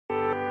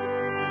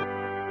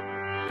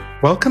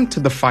Welcome to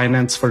the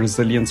Finance for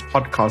Resilience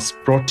podcast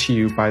brought to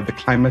you by the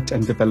Climate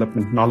and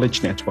Development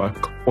Knowledge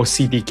Network, or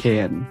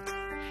CDKN.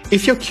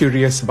 If you're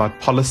curious about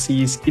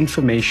policies,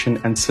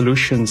 information, and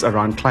solutions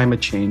around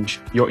climate change,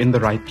 you're in the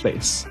right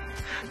place.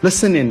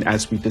 Listen in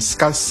as we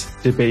discuss,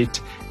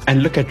 debate,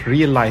 and look at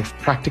real-life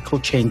practical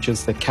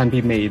changes that can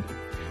be made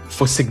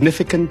for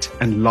significant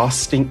and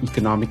lasting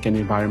economic and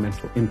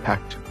environmental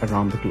impact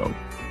around the globe.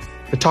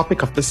 The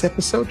topic of this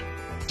episode,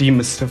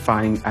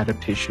 demystifying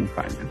adaptation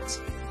finance.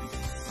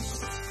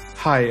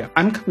 Hi,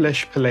 I'm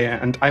Kamlesh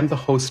Pillai, and I'm the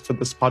host for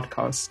this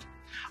podcast.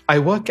 I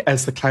work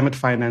as the climate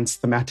finance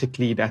thematic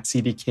lead at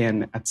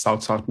CDKN at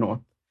South South North,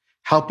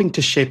 helping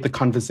to shape the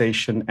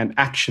conversation and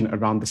action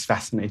around this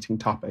fascinating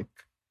topic.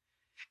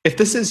 If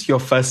this is your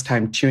first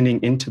time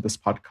tuning into this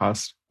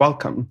podcast,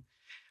 welcome.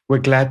 We're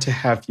glad to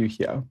have you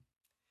here.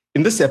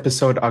 In this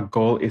episode, our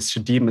goal is to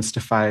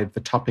demystify the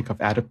topic of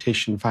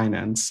adaptation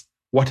finance,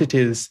 what it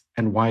is,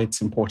 and why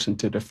it's important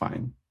to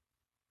define.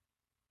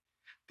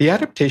 The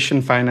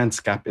adaptation finance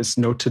gap is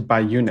noted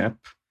by UNEP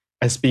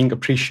as being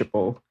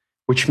appreciable,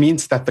 which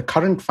means that the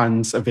current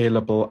funds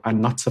available are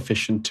not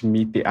sufficient to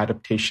meet the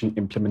adaptation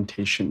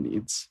implementation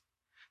needs.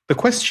 The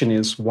question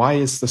is, why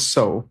is this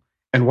so,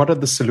 and what are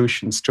the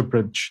solutions to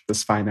bridge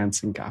this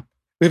financing gap?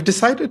 We've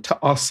decided to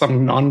ask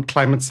some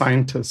non-climate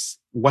scientists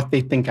what they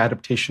think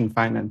adaptation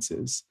finance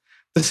is.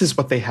 This is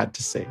what they had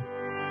to say.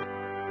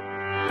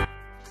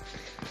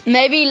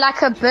 Maybe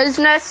like a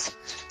business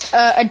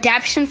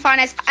adaptation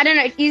finance. I don't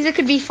know, it either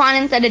could be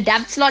finance that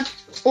adapts a lot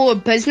or a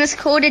business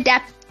called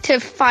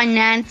adaptive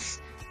finance.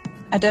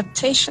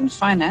 Adaptation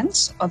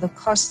finance are the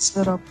costs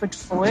that are put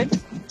forward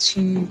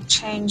to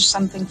change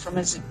something from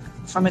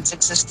its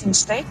existing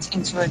state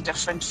into a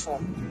different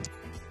form.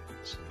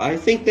 I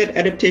think that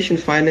adaptation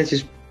finance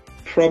is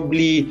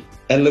probably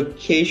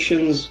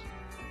allocations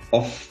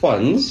of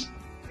funds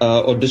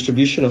or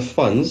distribution of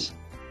funds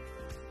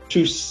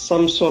to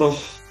some sort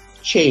of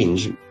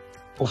change.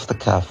 Off the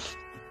cuff,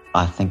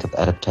 I think of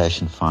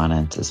adaptation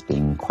finance as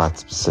being quite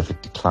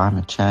specific to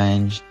climate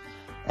change,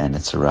 and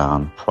it's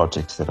around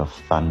projects that are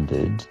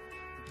funded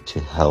to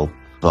help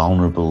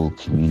vulnerable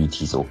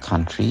communities or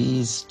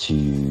countries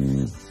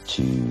to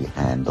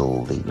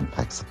handle the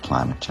impacts of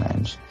climate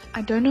change.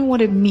 I don't know what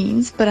it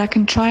means, but I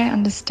can try and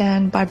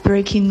understand by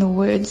breaking the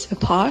words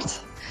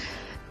apart.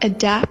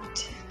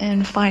 Adapt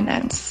and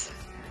finance.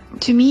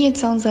 To me, it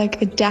sounds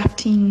like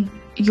adapting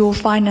your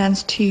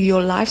finance to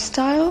your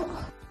lifestyle.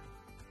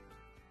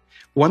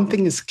 One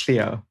thing is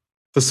clear,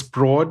 this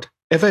broad,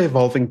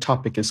 ever-evolving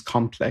topic is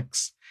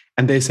complex,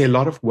 and there's a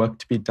lot of work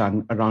to be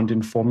done around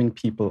informing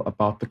people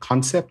about the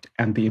concept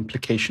and the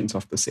implications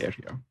of this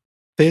area.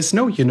 There's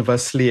no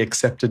universally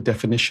accepted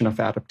definition of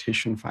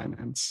adaptation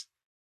finance.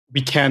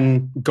 We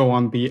can go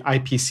on the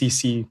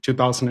IPCC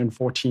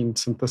 2014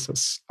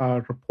 synthesis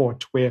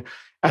report, where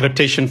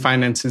adaptation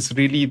finance is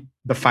really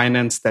the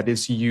finance that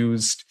is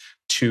used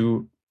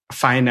to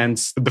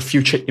finance the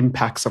future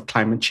impacts of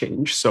climate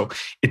change. So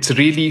it's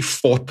really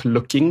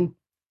forth-looking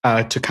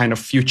to kind of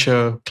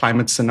future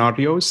climate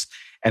scenarios,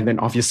 and then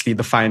obviously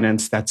the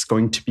finance that's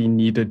going to be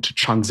needed to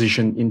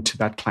transition into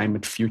that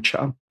climate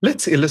future.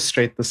 Let's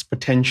illustrate this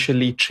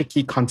potentially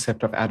tricky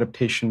concept of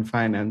adaptation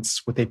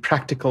finance with a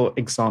practical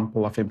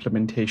example of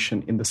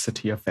implementation in the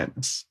city of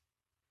Venice.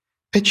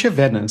 Picture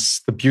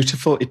Venice, the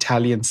beautiful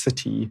Italian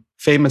city,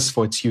 famous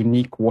for its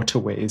unique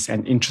waterways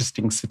and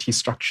interesting city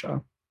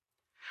structure.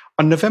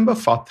 On November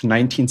 4th,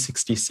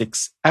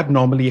 1966,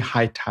 abnormally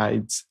high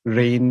tides,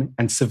 rain,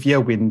 and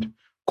severe wind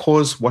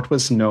caused what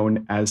was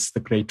known as the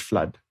Great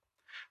Flood.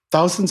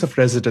 Thousands of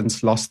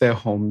residents lost their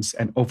homes,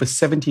 and over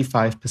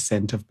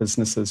 75% of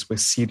businesses were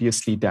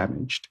seriously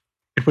damaged.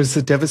 It was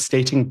a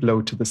devastating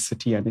blow to the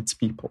city and its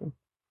people.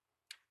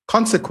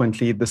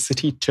 Consequently, the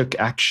city took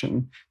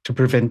action to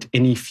prevent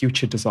any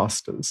future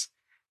disasters.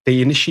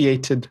 They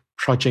initiated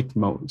Project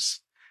MOSE,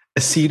 a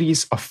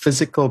series of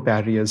physical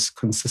barriers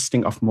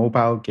consisting of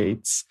mobile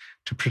gates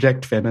to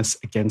protect Venice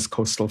against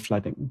coastal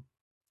flooding.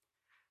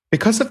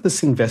 Because of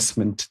this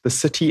investment, the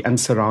city and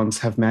surrounds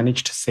have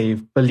managed to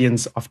save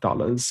billions of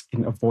dollars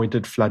in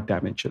avoided flood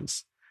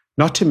damages,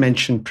 not to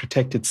mention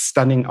protect its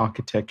stunning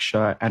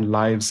architecture and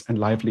lives and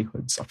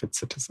livelihoods of its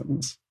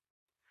citizens.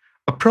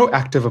 A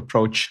proactive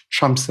approach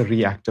trumps a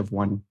reactive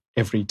one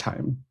every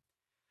time.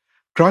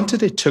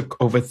 Granted, it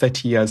took over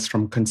 30 years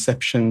from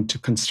conception to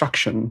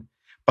construction,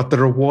 but the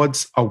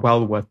rewards are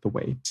well worth the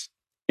wait.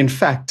 In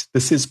fact,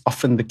 this is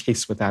often the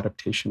case with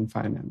adaptation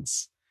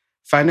finance.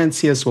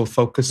 Financiers will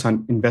focus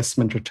on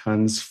investment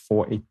returns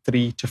for a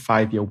 3 to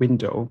 5 year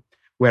window,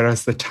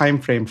 whereas the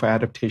time frame for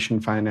adaptation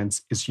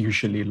finance is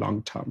usually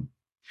long-term.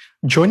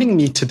 Joining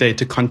me today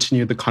to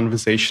continue the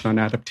conversation on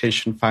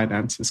adaptation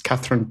finance is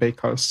Catherine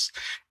Bakos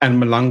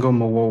and Malango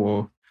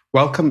Mowowo.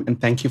 Welcome and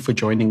thank you for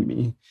joining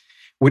me.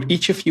 Would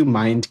each of you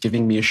mind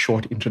giving me a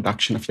short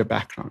introduction of your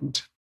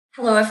background?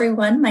 Hello,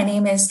 everyone. My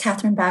name is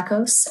Catherine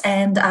Bakos,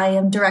 and I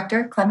am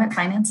Director, Climate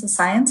Finance and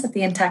Science at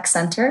the Intact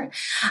Centre.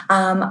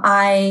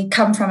 I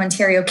come from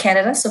Ontario,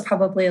 Canada, so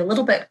probably a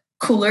little bit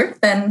cooler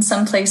than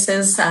some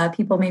places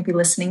people may be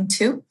listening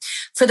to.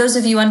 For those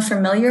of you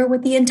unfamiliar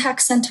with the Intact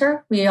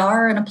Center, we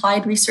are an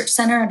applied research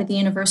center at the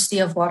University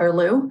of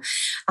Waterloo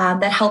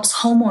that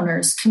helps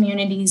homeowners,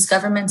 communities,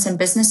 governments, and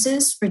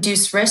businesses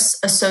reduce risks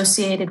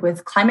associated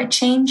with climate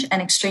change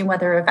and extreme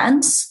weather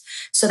events.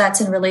 So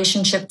that's in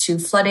relationship to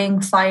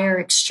flooding, fire,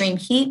 extreme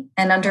heat,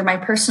 and under my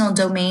personal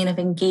domain of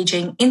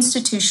engaging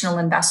institutional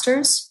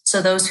investors,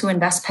 so those who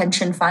invest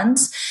pension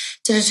funds,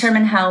 to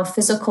determine how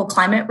physical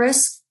climate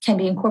risk can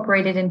be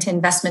incorporated into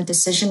investment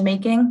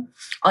decision-making,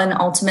 and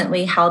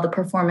ultimately how the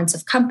performance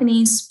of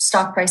companies,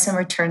 stock price, and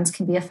returns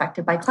can be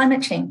affected by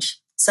climate change.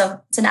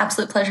 So it's an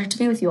absolute pleasure to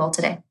be with you all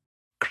today.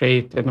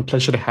 Great, and a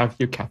pleasure to have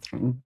you,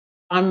 Catherine.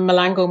 I'm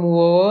Malango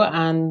Muo,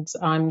 and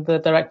I'm the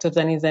director of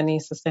Zeni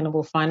Zeni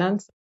Sustainable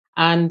Finance.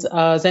 And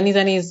Zeni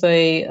Zeni is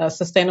a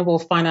sustainable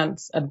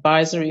finance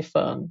advisory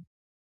firm.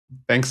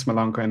 Thanks,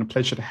 Malango, and a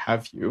pleasure to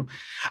have you.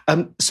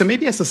 So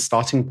maybe as a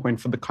starting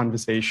point for the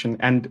conversation,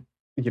 and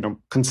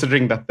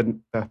considering that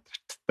the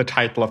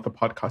title of the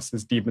podcast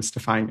is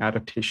Demystifying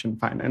Adaptation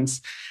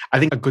Finance, I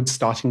think a good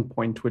starting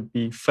point would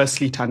be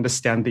firstly to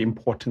understand the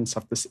importance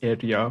of this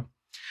area.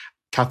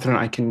 Catherine,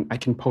 I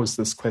can pose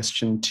this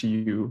question to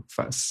you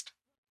first.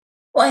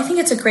 Well, I think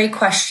it's a great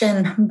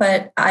question,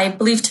 but I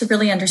believe to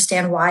really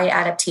understand why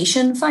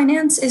adaptation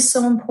finance is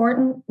so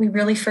important, we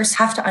really first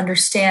have to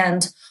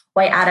understand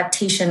why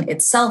adaptation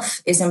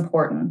itself is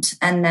important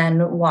and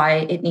then why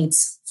it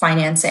needs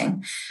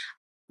financing.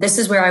 This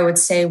is where I would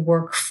say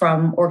work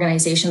from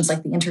organizations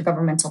like the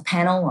Intergovernmental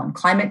Panel on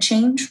Climate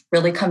Change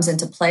really comes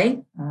into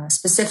play,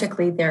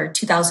 specifically their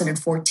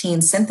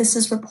 2014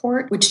 synthesis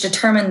report, which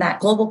determined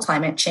that global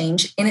climate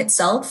change in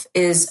itself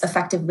is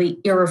effectively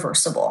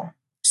irreversible.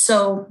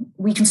 So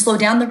we can slow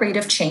down the rate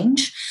of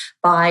change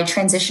by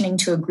transitioning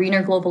to a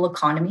greener global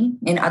economy,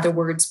 in other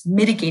words,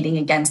 mitigating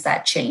against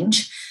that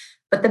change.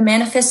 But the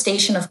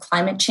manifestation of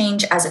climate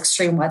change as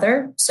extreme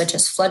weather, such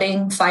as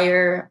flooding,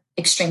 fire,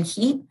 extreme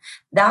heat,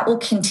 that will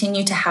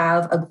continue to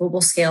have a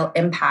global scale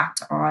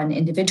impact on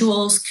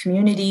individuals,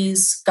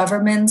 communities,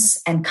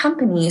 governments, and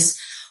companies,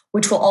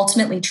 which will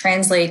ultimately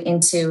translate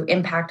into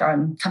impact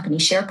on company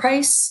share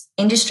price,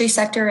 industry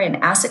sector and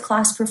asset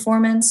class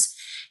performance.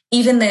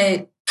 Even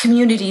the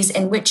communities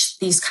in which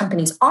these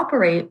companies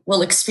operate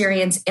will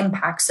experience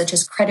impacts such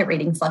as credit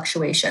rating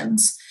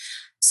fluctuations.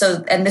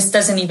 So, and this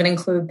doesn't even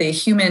include the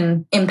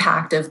human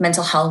impact of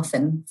mental health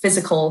and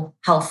physical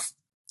health.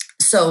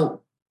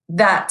 So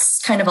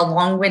that's kind of a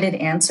long-winded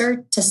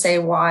answer to say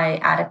why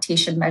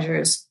adaptation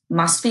measures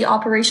must be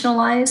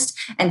operationalized,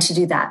 and to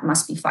do that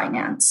must be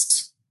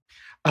financed.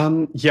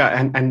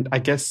 And I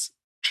guess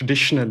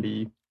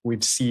traditionally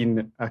we've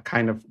seen a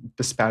kind of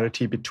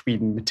disparity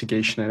between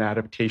mitigation and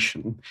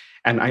adaptation.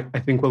 And I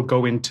think we'll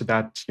go into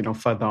that,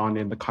 further on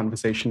in the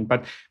conversation.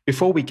 But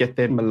before we get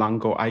there,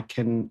 Malango, I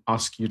can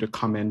ask you to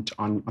comment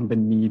on the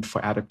need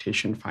for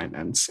adaptation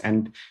finance,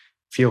 and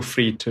feel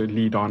free to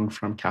lead on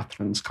from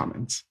Catherine's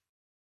comments.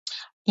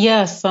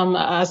 Yes,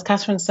 as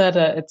Catherine said,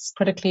 it's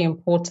critically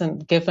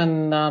important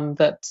given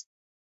that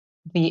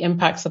the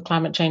impacts of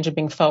climate change are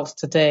being felt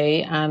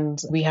today, and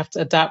we have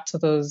to adapt to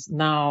those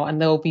now. And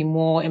there will be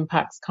more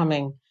impacts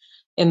coming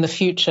in the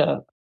future,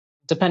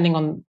 depending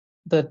on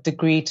the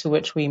degree to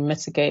which we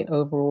mitigate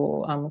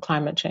overall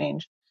climate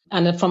change.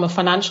 And from a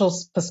financial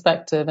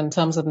perspective, in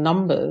terms of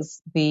numbers,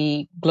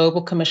 the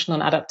Global Commission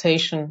on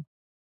Adaptation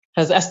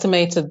has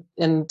estimated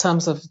in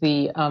terms of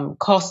the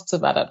costs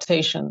of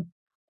adaptation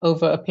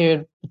over a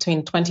period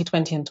between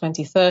 2020 and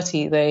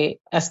 2030, they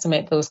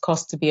estimate those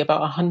costs to be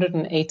about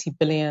 $180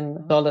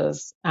 billion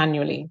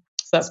annually.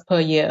 So that's per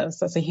year.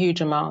 So that's a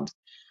huge amount.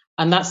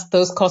 And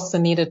those costs are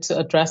needed to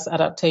address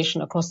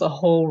adaptation across a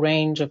whole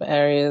range of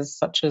areas,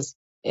 such as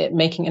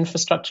making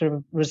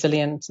infrastructure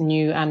resilient,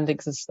 new and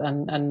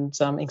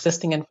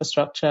existing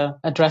infrastructure,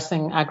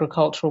 addressing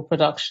agricultural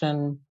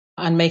production,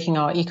 and making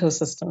our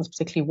ecosystems,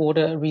 particularly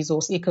water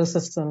resource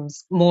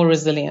ecosystems, more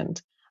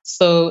resilient.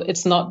 So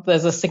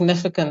there's a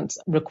significant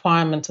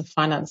requirement of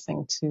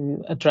financing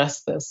to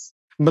address this.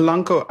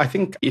 Malango, I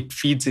think it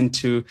feeds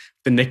into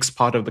the next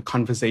part of the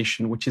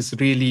conversation, which is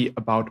really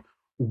about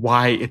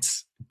why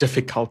it's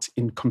difficult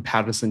in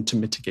comparison to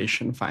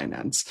mitigation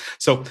finance.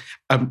 So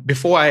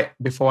before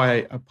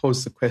I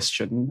pose the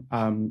question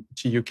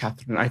to you,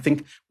 Catherine, I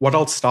think what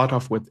I'll start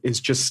off with is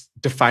just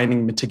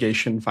defining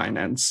mitigation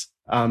finance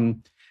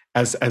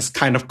as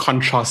kind of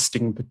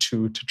contrasting the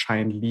two to try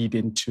and lead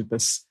into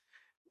this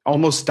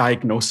almost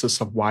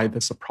diagnosis of why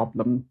there's a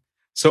problem.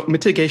 So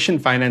mitigation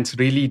finance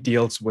really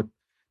deals with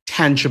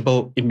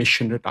tangible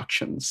emission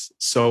reductions.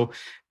 So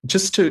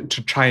just to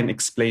try and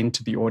explain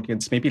to the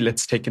audience, maybe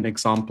let's take an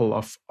example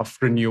of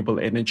renewable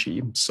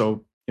energy.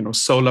 So,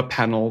 solar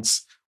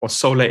panels or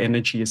solar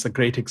energy is a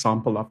great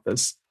example of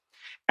this.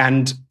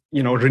 And,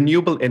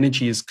 renewable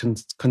energy is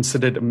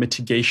considered a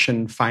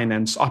mitigation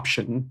finance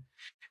option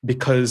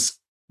because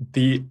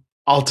the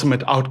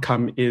ultimate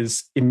outcome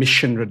is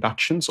emission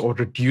reductions or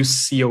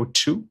reduced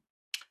CO2,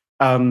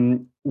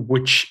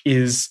 which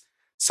is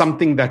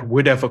something that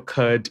would have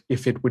occurred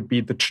if it would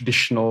be the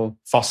traditional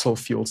fossil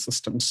fuel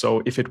system.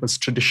 So if it was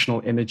traditional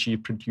energy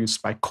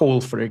produced by coal,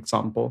 for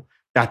example,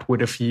 that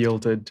would have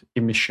yielded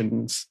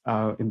emissions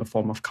in the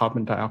form of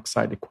carbon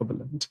dioxide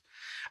equivalent.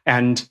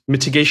 And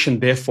mitigation,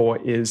 therefore,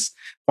 is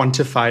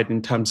quantified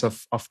in terms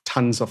of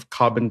tons of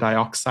carbon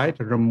dioxide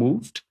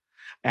removed.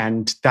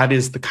 And that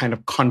is the kind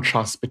of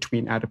contrast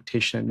between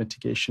adaptation and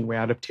mitigation, where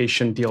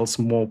adaptation deals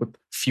more with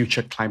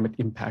future climate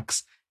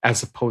impacts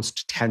as opposed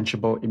to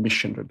tangible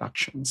emission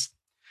reductions.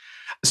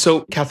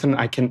 So, Catherine,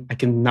 I can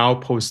now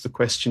pose the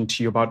question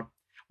to you about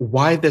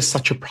why there's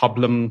such a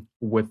problem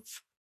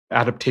with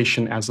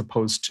adaptation as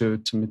opposed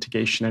to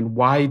mitigation, and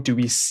why do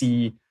we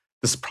see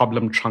this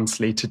problem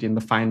translated in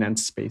the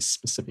finance space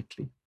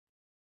specifically?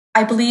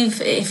 I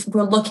believe if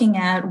we're looking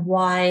at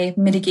why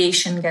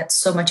mitigation gets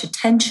so much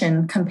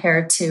attention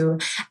compared to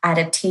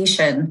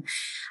adaptation,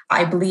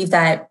 I believe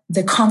that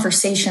the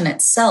conversation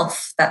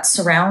itself that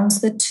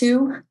surrounds the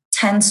two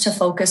tends to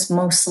focus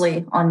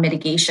mostly on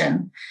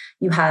mitigation.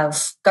 You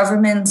have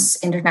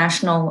governments,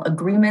 international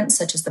agreements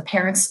such as the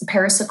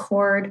Paris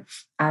Accord,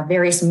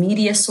 various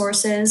media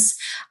sources.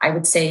 I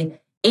would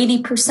say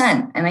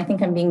 80%, and I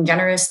think I'm being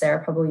generous there,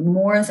 probably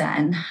more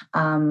than,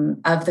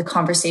 of the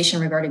conversation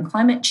regarding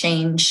climate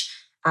change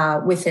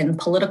within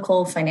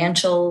political,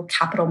 financial,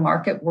 capital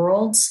market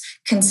worlds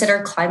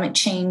consider climate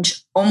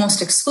change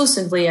almost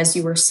exclusively, as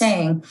you were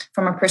saying,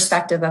 from a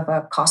perspective of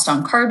a cost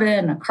on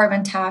carbon, a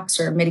carbon tax,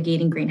 or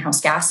mitigating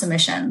greenhouse gas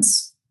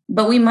emissions.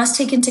 But we must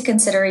take into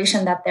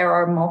consideration that there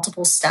are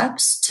multiple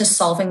steps to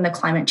solving the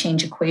climate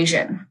change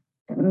equation.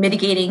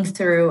 Mitigating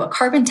through a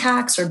carbon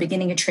tax or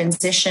beginning a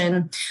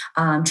transition,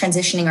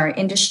 transitioning our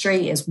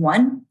industry is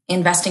one.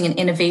 Investing in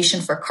innovation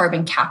for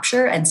carbon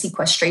capture and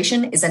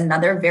sequestration is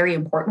another very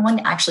important one,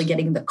 actually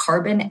getting the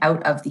carbon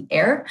out of the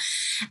air.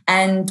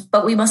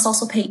 But we must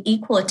also pay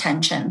equal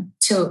attention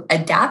to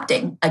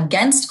adapting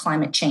against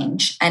climate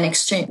change and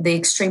the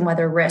extreme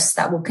weather risks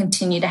that will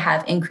continue to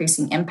have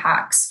increasing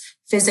impacts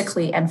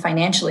physically and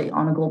financially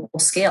on a global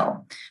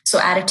scale. So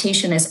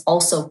adaptation is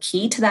also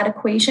key to that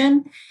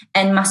equation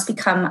and must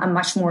become a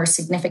much more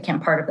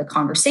significant part of the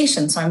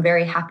conversation. So I'm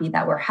very happy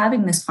that we're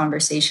having this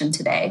conversation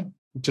today.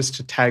 Just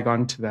to tag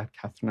on to that,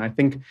 Catherine, I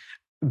think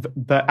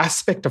the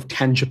aspect of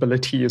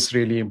tangibility is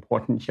really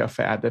important here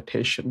for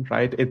adaptation,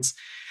 right?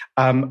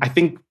 I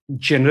think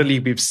generally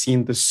we've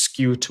seen the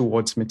skew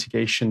towards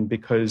mitigation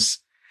because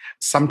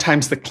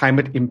sometimes the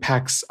climate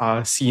impacts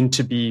are seen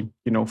to be,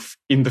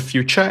 in the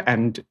future.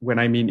 And when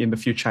I mean in the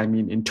future, I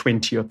mean in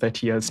 20 or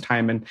 30 years'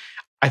 time. And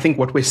I think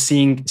what we're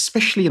seeing,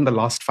 especially in the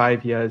last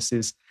 5 years,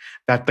 is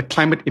that the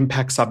climate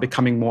impacts are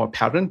becoming more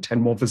apparent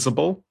and more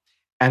visible.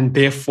 And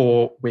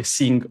therefore, we're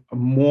seeing a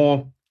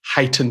more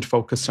heightened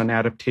focus on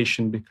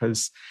adaptation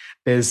because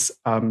there's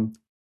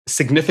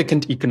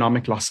significant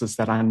economic losses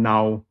that are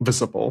now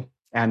visible.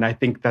 And I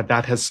think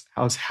that has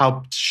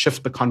helped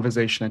shift the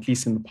conversation, at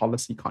least in the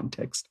policy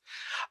context.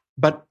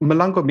 But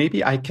Malango,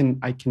 maybe I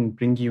can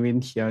bring you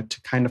in here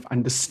to kind of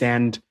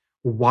understand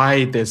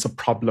why there's a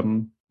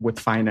problem with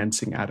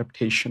financing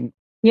adaptation.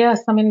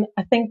 Yes,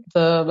 I think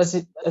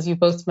as you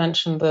both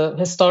mentioned, the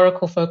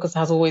historical focus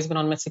has always been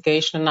on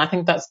mitigation. And I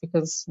think that's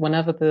because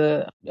whenever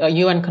the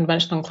UN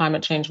Convention on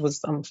Climate Change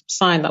was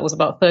signed, that was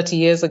about 30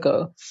 years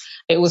ago,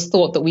 it was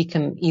thought that we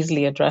can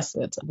easily address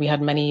it. We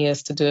had many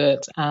years to do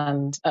it.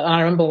 And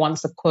I remember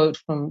once a quote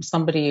from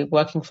somebody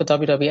working for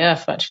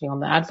WWF, actually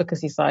on the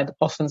advocacy side,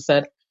 often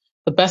said,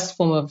 the best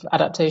form of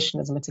adaptation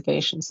is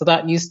mitigation. So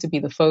that used to be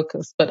the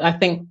focus. But I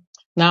think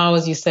now,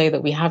 as you say,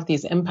 that we have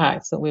these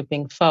impacts that we're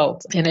being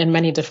felt in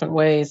many different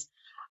ways,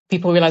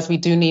 people realize we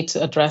do need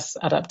to address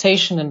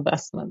adaptation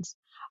investments.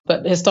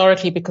 But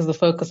historically, because the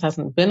focus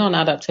hasn't been on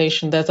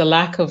adaptation, there's a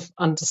lack of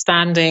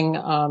understanding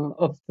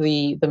of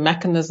the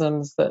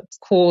mechanisms that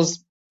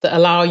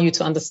allow you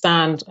to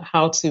understand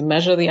how to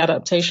measure the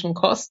adaptation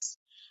costs.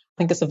 I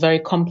think it's a very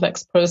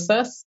complex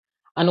process.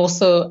 And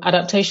also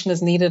adaptation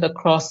is needed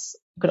across,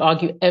 you could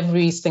argue,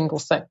 every single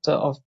sector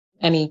of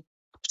any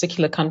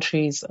particular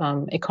country's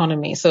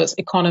economy. So it's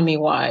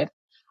economy-wide,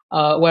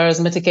 whereas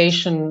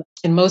mitigation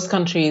in most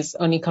countries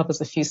only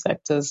covers a few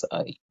sectors,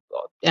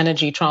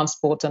 energy,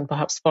 transport, and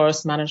perhaps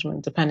forest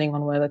management, depending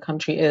on where the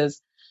country is.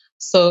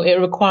 So it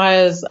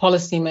requires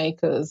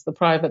policymakers, the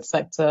private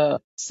sector,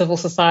 civil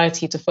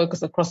society to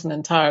focus across an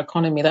entire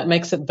economy. That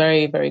makes it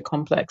very, very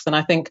complex. And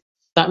I think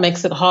that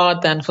makes it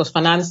hard then for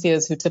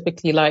financiers who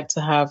typically like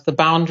to have the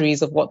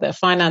boundaries of what they're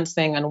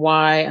financing and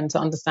why, and to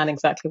understand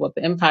exactly what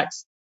the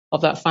impacts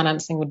of that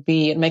financing would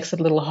be. It makes it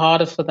a little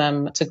harder for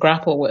them to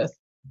grapple with.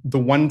 The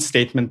one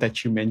statement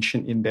that you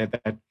mentioned in there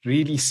that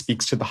really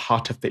speaks to the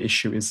heart of the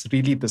issue is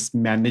really this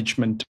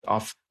management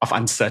of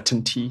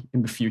uncertainty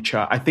in the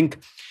future. I think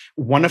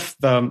one of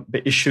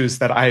the issues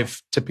that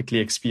I've typically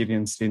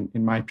experienced in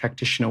my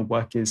practitioner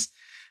work is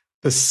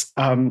this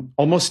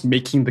almost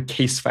making the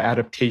case for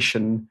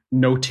adaptation,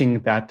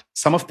 noting that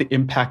some of the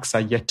impacts are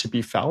yet to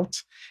be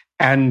felt.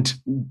 And,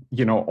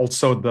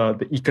 also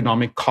the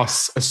economic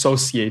costs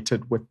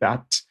associated with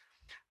that.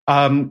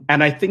 And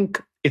I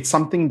think it's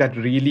something that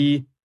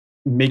really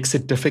makes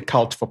it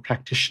difficult for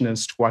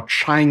practitioners who are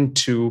trying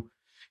to,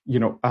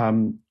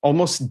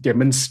 almost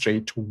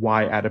demonstrate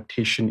why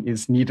adaptation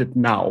is needed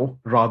now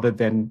rather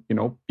than,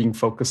 being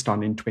focused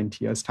on in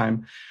 20 years'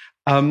 time.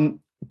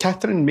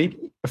 Catherine,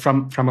 maybe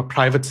from a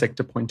private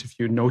sector point of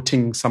view,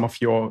 noting some of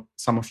your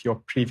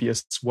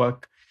previous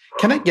work,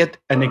 can I get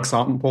an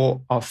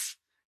example of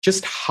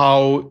just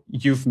how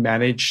you've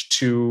managed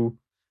to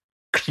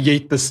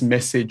create this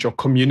message or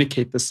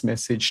communicate this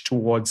message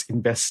towards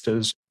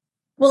investors?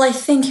 Well, I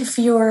think if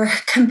you're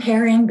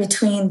comparing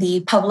between the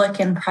public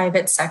and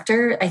private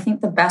sector, I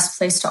think the best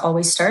place to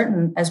always start,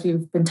 and as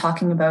we've been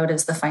talking about,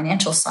 is the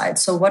financial side.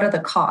 So what are the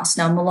costs?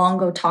 Now,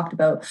 Malongo talked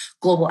about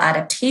global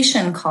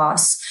adaptation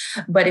costs,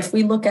 but if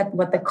we look at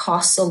what the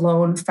costs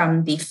alone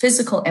from the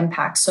physical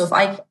impact,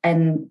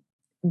 and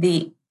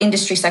the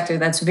industry sector,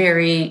 that's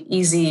very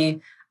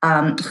easy,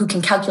 who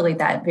can calculate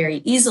that very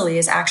easily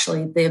is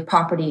actually the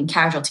property and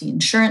casualty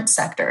insurance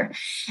sector.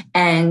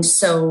 And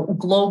so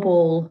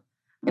global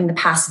in the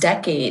past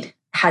decade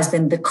has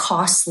been the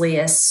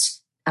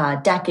costliest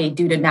decade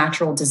due to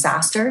natural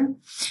disaster,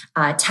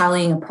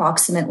 tallying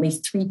approximately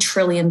 $3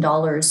 trillion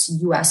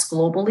US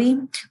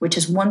globally, which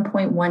is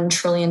 $1.1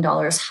 trillion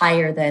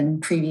higher than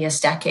previous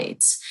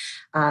decades.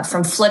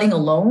 From flooding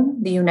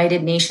alone, the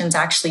United Nations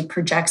actually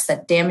projects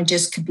that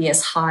damages could be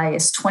as high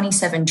as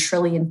 27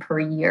 trillion per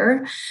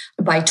year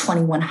by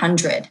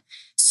 2100.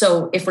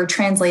 So if we're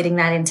translating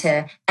that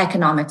into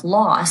economic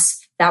loss,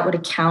 that would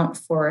account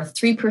for a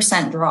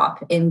 3%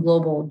 drop in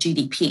global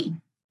GDP.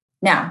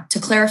 Now, to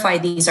clarify,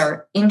 these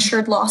are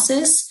insured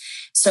losses.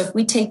 So if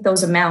we take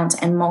those amounts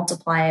and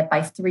multiply it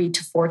by 3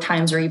 to 4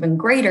 times or even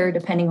greater,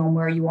 depending on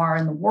where you are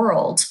in the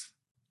world,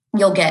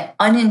 you'll get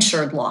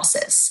uninsured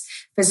losses,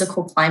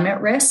 physical climate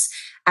risks,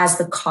 as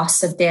the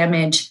costs of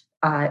damage.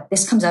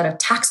 This comes out of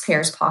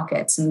taxpayers'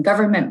 pockets and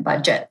government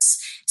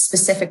budgets,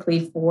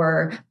 specifically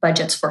for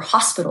budgets for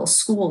hospitals,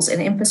 schools,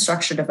 and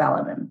infrastructure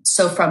development.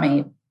 So from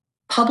a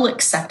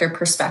public sector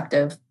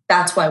perspective,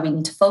 that's why we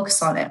need to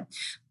focus on it.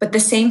 But the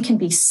same can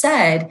be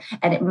said,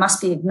 and it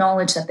must be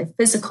acknowledged that the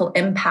physical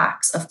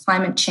impacts of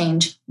climate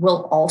change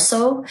will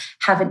also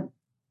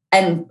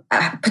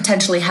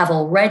potentially have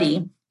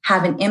already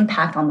have an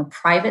impact on the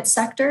private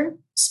sector.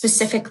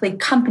 Specifically,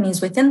 companies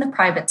within the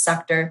private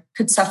sector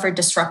could suffer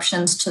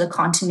disruptions to the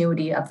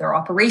continuity of their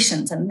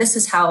operations. And this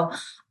is how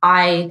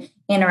I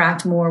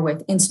interact more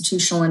with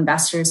institutional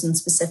investors in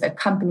specific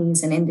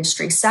companies and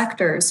industry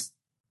sectors,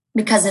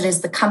 because it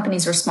is the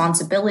company's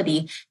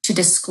responsibility to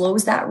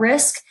disclose that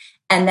risk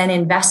and then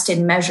invest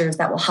in measures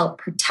that will help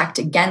protect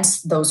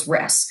against those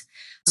risks.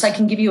 So I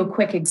can give you a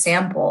quick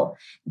example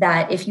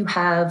that if you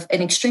have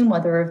an extreme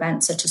weather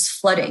event such as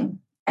flooding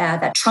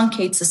that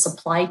truncates the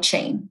supply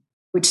chain,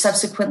 which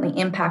subsequently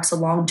impacts the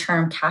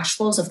long-term cash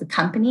flows of the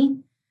company,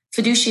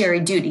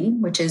 fiduciary duty,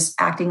 which is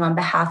acting on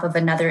behalf of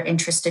another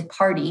interested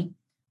party,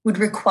 would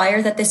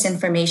require that this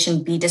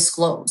information be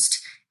disclosed,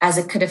 as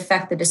it could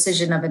affect the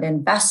decision of an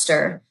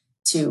investor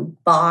to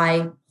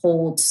buy,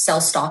 hold,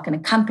 sell stock in a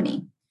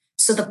company.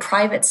 So the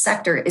private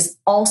sector is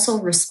also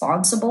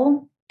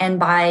responsible. And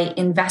by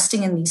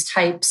investing in these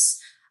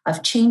types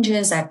of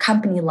changes at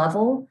company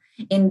level,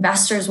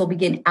 investors will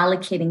begin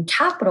allocating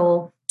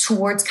capital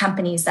towards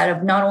companies that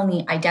have not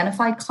only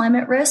identified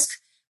climate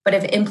risk, but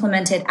have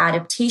implemented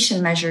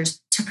adaptation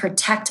measures to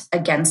protect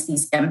against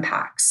these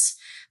impacts.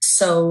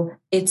 So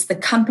it's the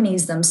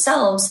companies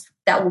themselves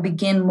that will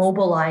begin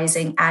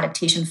mobilizing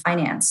adaptation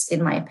finance,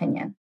 in my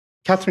opinion.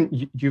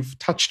 Catherine, you've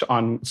touched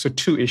on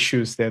 2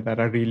 issues there that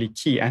are really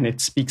key, and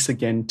it speaks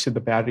again to the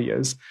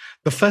barriers.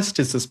 The first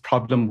is this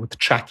problem with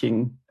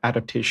tracking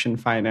adaptation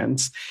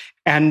finance.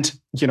 And,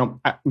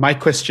 my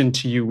question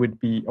to you would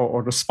be,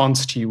 or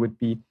response to you would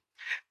be,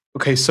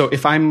 okay, so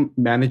if I'm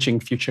managing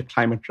future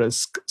climate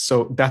risk,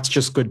 so that's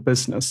just good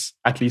business,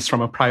 at least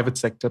from a private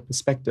sector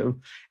perspective.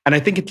 And I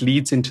think it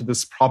leads into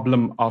this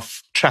problem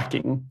of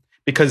tracking,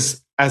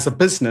 because as a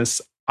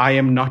business, I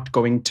am not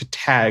going to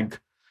tag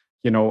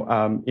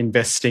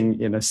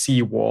investing in a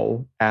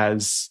seawall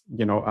as,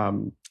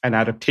 an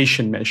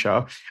adaptation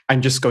measure.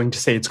 I'm just going to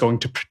say it's going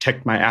to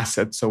protect my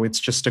assets. So it's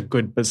just a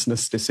good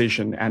business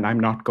decision. And I'm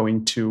not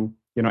going to,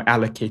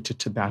 allocate it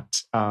to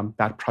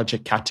that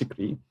project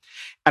category.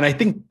 And I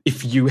think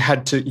if you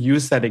had to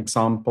use that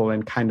example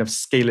and kind of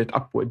scale it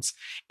upwards,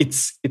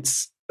 it's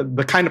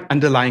the kind of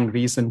underlying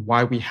reason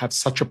why we have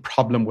such a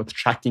problem with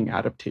tracking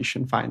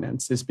adaptation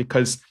finance is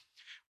because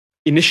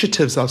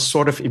initiatives are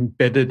sort of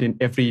embedded in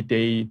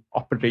everyday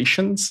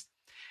operations,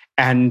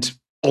 and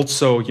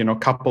also,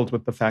 coupled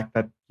with the fact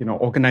that,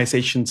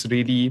 organizations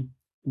really,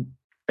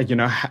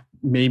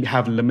 may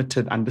have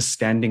limited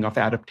understanding of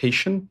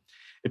adaptation.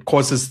 It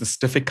causes this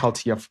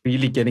difficulty of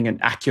really getting an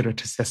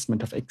accurate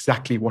assessment of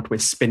exactly what we're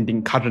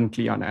spending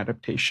currently on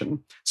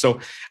adaptation. So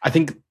I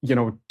think,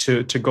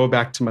 to go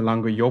back to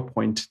Malongo, your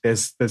point,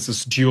 there's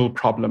this dual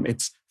problem.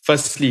 It's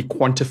firstly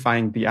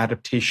quantifying the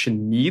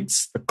adaptation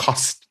needs, the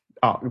cost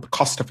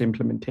of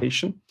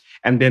implementation,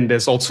 And then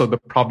there's also the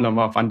problem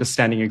of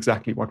understanding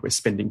exactly what we're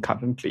spending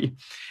currently.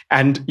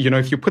 And,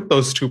 if you put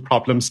those two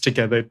problems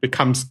together, it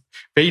becomes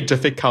very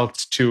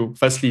difficult to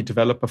firstly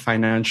develop a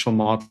financial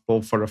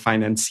model for a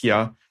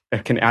financier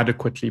that can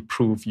adequately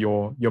prove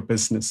your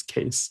business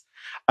case.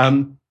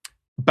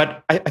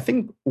 But I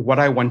think what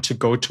I want to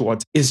go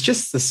towards is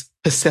just this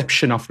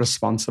perception of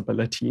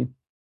responsibility.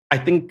 I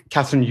think,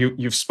 Catherine,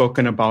 you've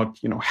spoken about,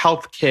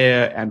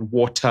 healthcare and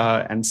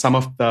water and some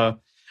of the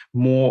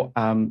more,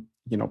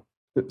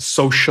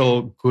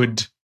 social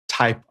good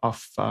type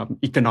of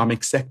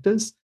economic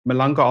sectors.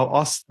 Malanga, I'll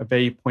ask a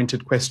very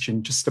pointed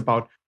question just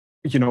about,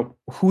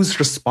 whose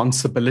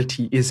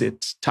responsibility is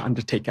it to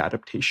undertake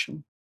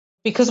adaptation?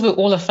 Because we're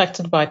all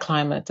affected by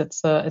climate,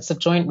 it's a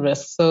joint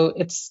risk. So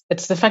it's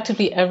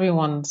effectively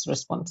everyone's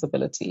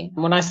responsibility.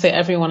 And when I say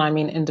everyone, I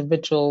mean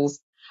individuals,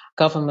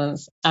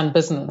 governments, and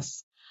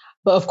business.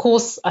 But of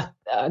course,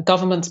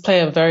 governments play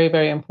a very,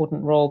 very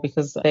important role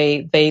because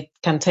they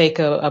can take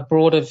a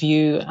broader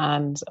view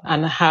and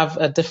have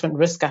a different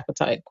risk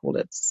appetite, call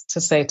it,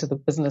 to say to the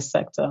business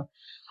sector.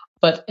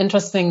 But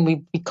interestingly,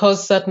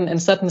 because in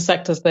certain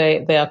sectors,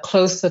 they are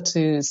closer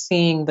to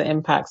seeing the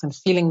impacts and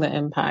feeling the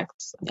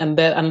impacts. And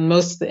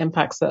most of the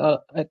impacts are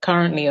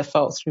currently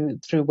felt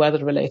through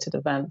weather-related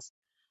events,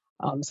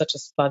 such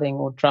as flooding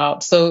or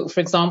drought. So,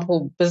 for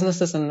example,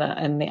 businesses in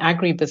the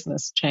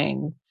agribusiness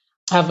chain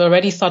have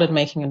already started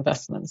making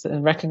investments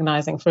in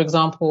recognizing, for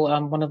example,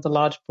 one of the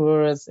large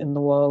brewers in the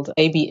world,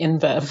 AB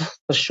InBev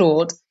for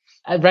short,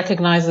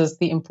 recognizes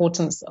the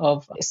importance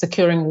of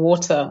securing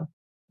water.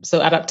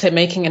 So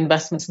making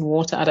investments in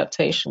water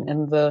adaptation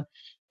in the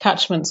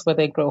catchments where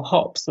they grow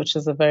hops, which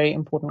is a very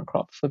important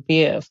crop for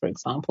beer, for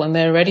example. And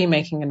they're already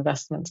making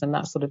investments in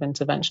that sort of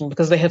intervention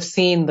because they have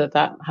seen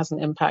that has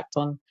an impact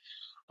on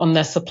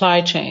their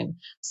supply chain.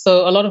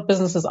 So a lot of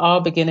businesses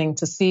are beginning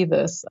to see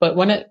this. But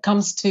when it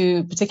comes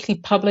to particularly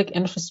public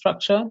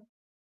infrastructure,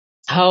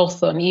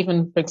 health, and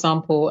even, for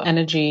example,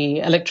 energy,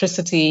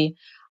 electricity,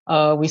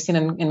 we've seen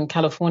in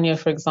California,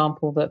 for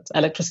example, that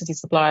electricity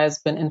supply has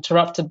been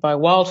interrupted by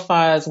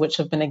wildfires, which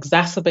have been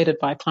exacerbated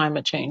by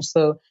climate change.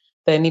 So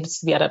there needs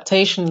to be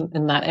adaptation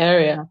in that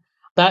area.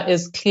 That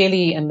is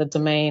clearly in the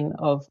domain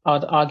of,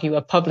 I'd argue,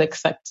 a public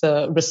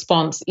sector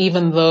response,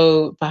 even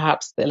though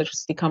perhaps the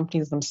electricity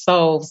companies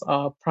themselves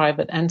are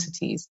private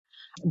entities,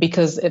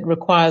 because it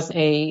requires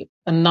a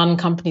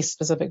non-company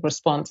specific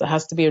response. It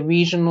has to be a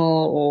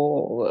regional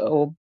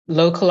or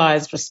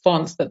localized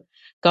response that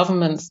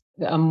governments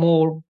are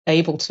more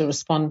able to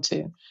respond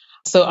to.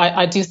 So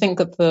I do think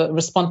that the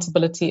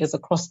responsibility is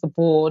across the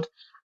board,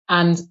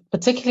 and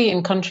particularly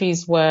in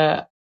countries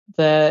where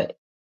the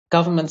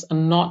governments are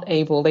not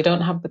able, they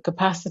don't have the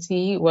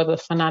capacity, whether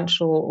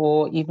financial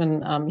or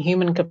even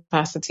human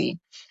capacity,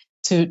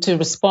 to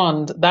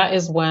respond. That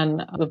is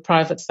when the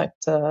private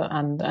sector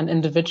and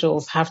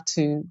individuals have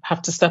to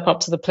step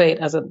up to the plate,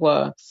 as it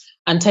were,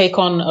 and take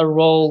on a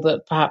role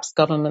that perhaps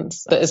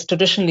that is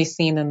traditionally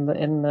seen in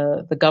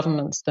the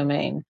government's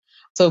domain.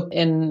 So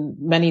in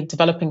many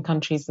developing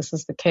countries, this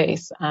is the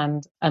case,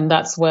 and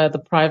that's where the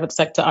private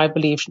sector, I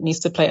believe, needs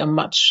to play a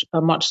much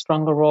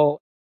stronger role.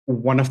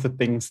 One of the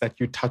things that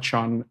you touch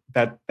on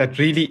that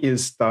really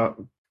is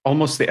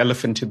almost the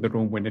elephant in the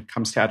room when it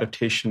comes to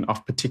adaptation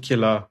of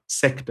particular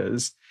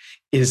sectors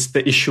is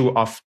the issue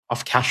of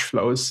cash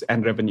flows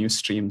and revenue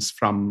streams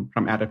from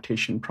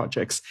adaptation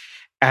projects.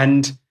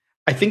 And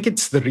I think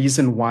it's the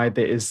reason why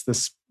there is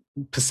this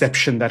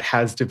perception that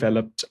has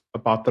developed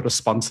about the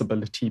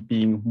responsibility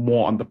being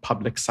more on the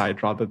public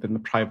side rather than the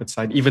private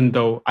side, even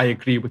though I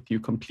agree with you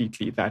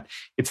completely that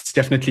it's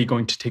definitely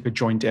going to take a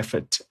joint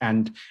effort.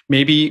 And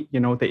maybe,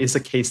 there is a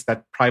case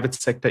that private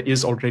sector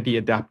is already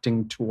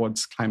adapting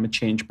towards climate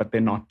change, but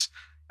they're not,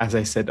 as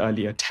I said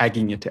earlier,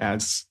 tagging it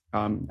as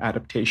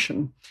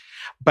adaptation.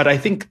 But I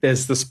think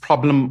there's this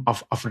problem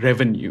of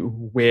revenue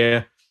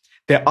where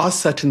there are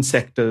certain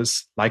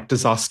sectors like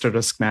disaster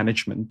risk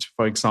management,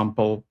 for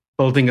example,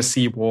 building a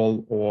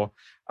seawall or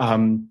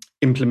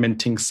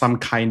implementing some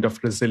kind of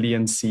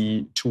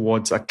resiliency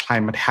towards a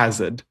climate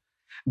hazard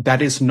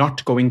that is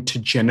not going to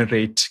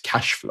generate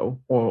cash flow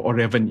or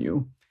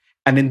revenue.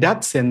 And in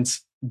that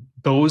sense,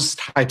 those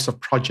types of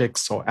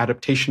projects or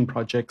adaptation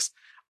projects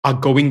are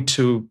going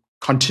to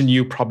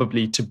continue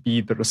probably to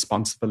be the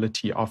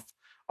responsibility of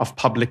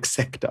public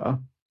sector,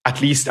 at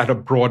least at a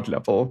broad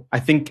level. I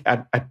think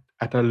at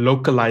a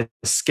localized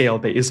scale,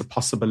 there is a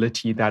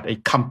possibility that a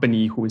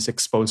company who is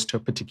exposed to a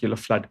particular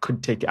flood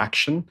could take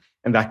action.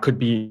 And that could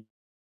be,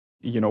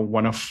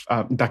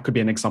 that could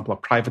be an example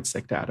of private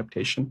sector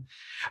adaptation.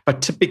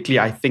 But typically,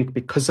 I think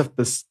because of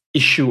this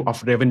issue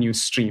of revenue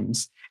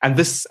streams, and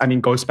this,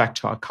 goes back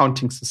to our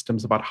accounting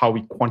systems about how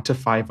we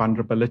quantify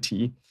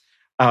vulnerability,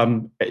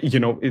 and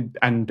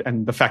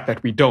the fact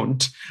that we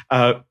don't,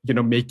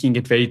 making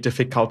it very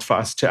difficult for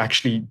us to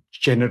actually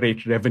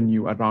generate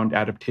revenue around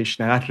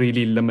adaptation. And that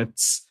really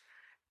limits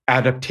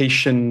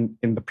adaptation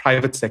in the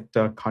private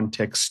sector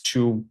context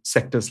to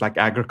sectors like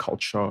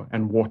agriculture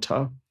and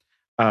water.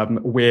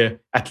 where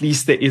at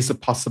least there is a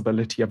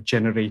possibility of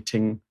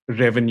generating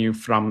revenue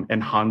from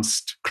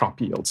enhanced crop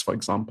yields, for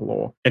example,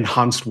 or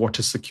enhanced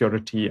water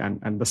security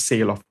and the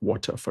sale of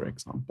water, for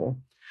example.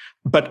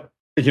 But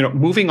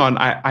moving on,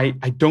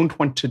 I don't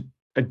want to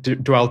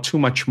dwell too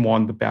much more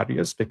on the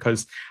barriers,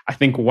 because I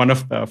think one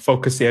of the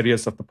focus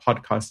areas of the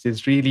podcast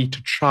is really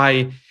to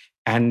try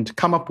and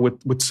come up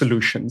with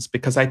solutions,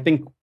 because I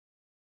think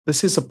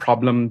this is a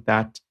problem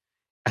that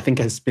I think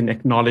has been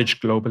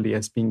acknowledged globally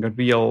as being a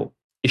real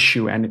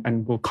issue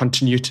and will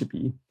continue to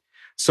be.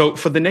 So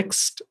for the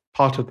next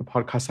part of the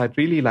podcast, I'd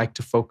really like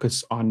to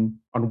focus on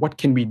what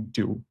can we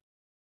do.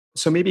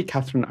 So maybe,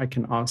 Catherine, I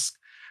can ask,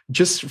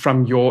 just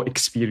from your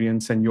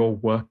experience and your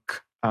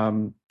work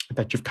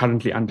that you've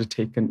currently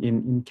undertaken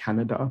in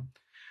Canada,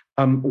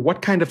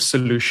 what kind of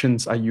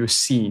solutions are you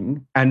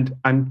seeing? And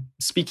I'm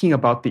speaking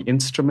about the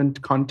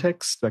instrument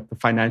context, like the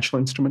financial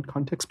instrument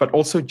context, but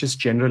also just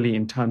generally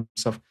in terms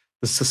of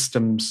the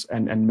systems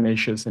and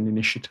measures and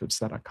initiatives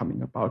that are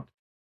coming about.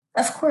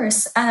 Of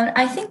course.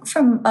 I think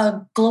from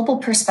a global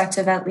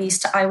perspective, at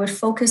least, I would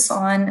focus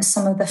on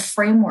some of the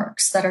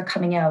frameworks that are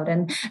coming out.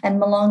 And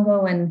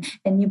Malongo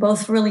and you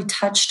both really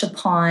touched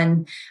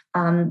upon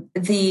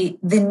the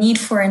need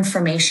for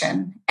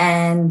information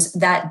and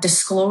that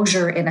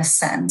disclosure, in a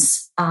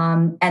sense,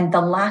 and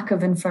the lack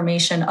of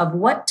information of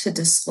what to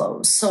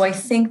disclose. So I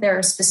think there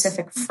are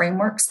specific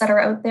frameworks that are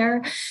out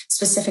there,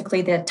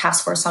 specifically the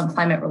Task Force on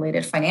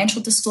Climate-Related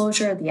Financial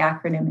Disclosure. The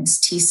acronym is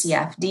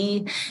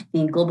TCFD,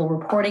 the Global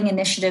Reporting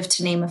Initiative,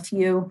 to name a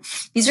few.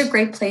 These are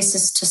great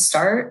places to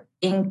start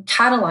in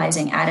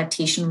catalyzing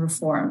adaptation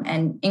reform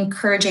and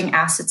encouraging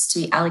assets to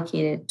be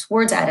allocated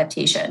towards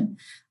adaptation.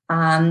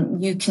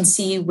 You can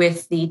see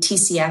with the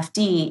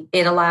TCFD,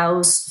 it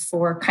allows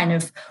for kind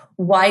of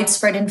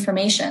widespread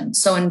information.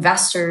 So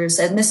investors,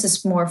 and this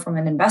is more from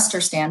an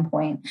investor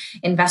standpoint,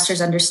 investors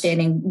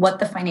understanding what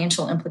the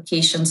financial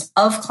implications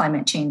of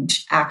climate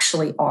change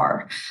actually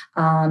are.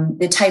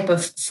 The type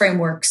of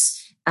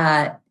frameworks,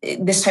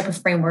 this type of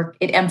framework,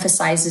 it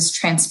emphasizes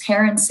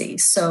transparency.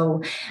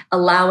 So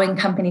allowing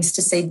companies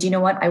to say, do you know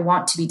what? I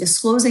want to be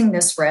disclosing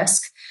this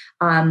risk,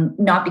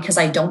 not because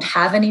I don't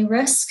have any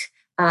risk,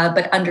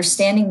 but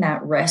understanding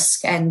that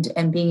risk and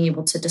being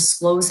able to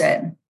disclose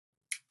it.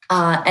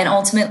 And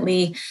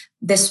ultimately,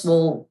 this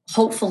will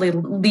hopefully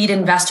lead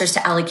investors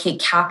to allocate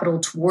capital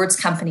towards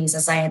companies,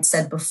 as I had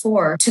said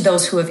before, to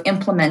those who have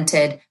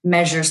implemented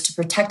measures to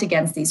protect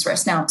against these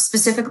risks. Now,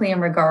 specifically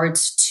in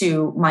regards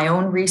to my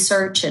own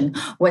research and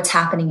what's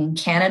happening in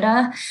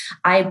Canada,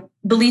 I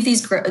believe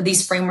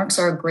these frameworks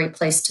are a great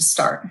place to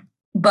start.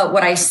 But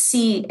what I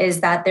see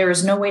is that there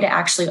is no way to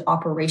actually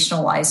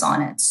operationalize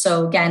on it.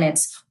 So again,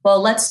 it's, well,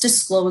 let's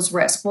disclose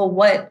risk. Well,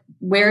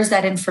 where's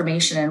that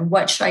information and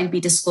what should I be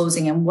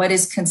disclosing and what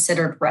is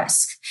considered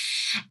risk?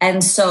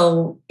 And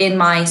so in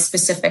my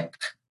specific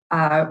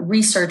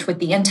research with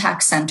the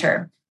Intact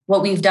Center,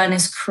 what we've done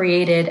is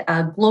created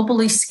a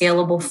globally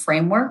scalable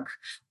framework,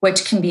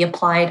 which can be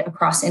applied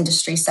across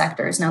industry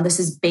sectors. Now, this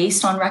is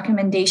based on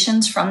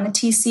recommendations from the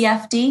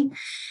TCFD.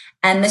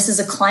 And this is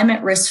a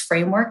climate risk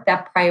framework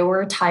that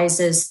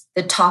prioritizes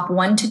the top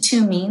 1 to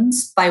 2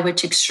 means by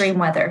which extreme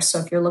weather, so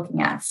if you're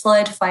looking at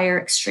flood, fire,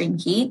 extreme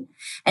heat,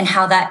 and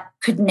how that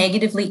could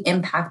negatively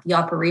impact the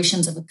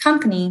operations of a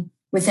company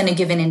within a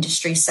given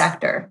industry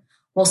sector,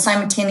 while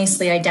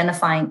simultaneously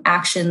identifying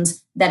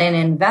actions that an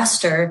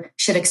investor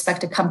should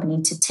expect a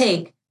company to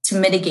take to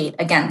mitigate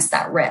against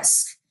that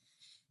risk.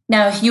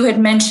 Now, you had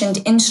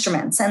mentioned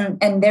instruments, and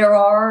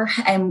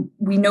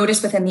we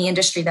notice within the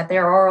industry that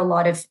there are a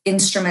lot of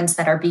instruments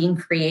that are being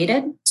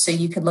created. So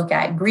you could look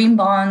at green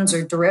bonds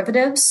or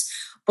derivatives,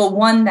 but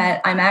one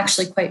that I'm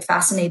actually quite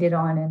fascinated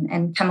on,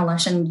 and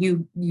Kamalesh, and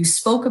you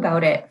spoke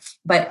about it,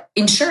 but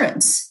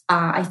insurance.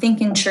 I think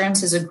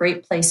insurance is a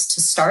great place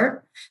to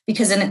start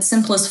because in its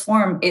simplest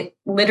form, it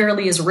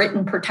literally is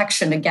written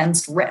protection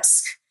against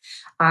risk.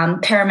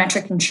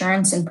 Parametric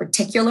insurance in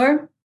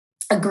particular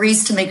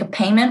agrees to make a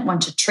payment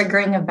once a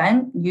triggering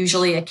event,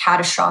 usually a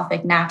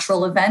catastrophic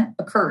natural event,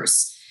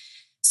 occurs.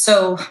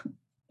 So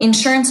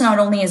insurance not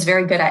only is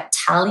very good at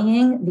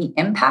tallying the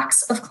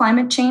impacts of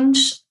climate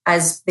change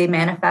as they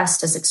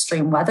manifest as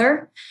extreme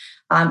weather,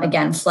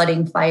 again,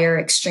 flooding, fire,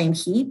 extreme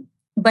heat,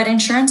 but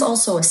insurance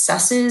also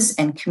assesses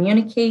and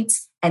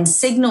communicates and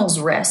signals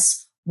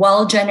risks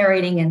while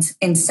generating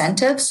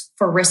incentives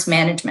for risk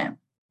management.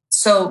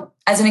 So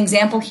as an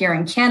example here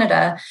in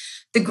Canada,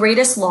 the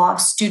greatest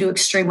loss due to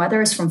extreme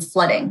weather is from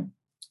flooding.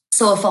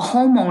 So if a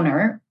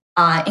homeowner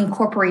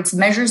incorporates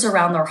measures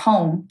around their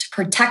home to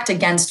protect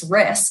against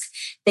risk,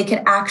 they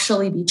could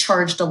actually be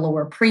charged a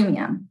lower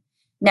premium.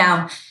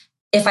 Now,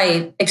 if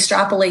I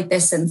extrapolate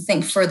this and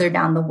think further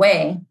down the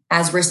way,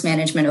 as risk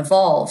management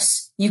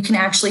evolves, you can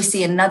actually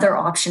see another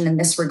option in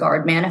this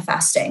regard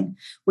manifesting,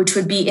 which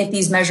would be if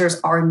these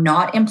measures are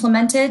not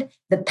implemented,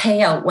 the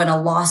payout when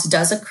a loss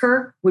does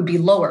occur would be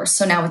lower.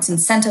 So now it's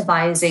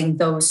incentivizing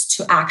those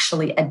to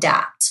actually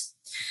adapt.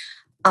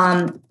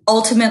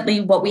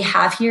 Ultimately, what we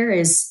have here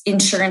is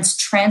insurance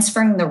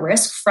transferring the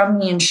risk from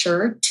the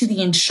insured to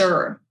the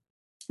insurer.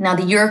 Now,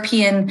 the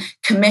European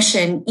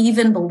Commission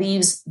even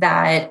believes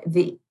that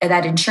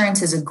that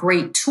insurance is a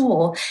great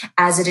tool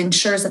as it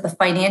ensures that the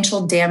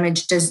financial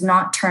damage does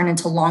not turn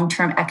into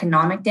long-term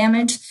economic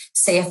damage.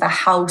 Say if a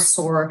house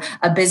or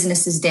a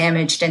business is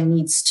damaged and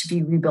needs to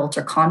be rebuilt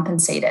or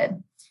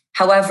compensated.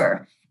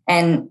 However,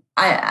 and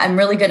I'm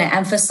really going to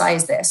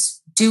emphasize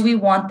this, do we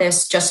want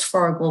this just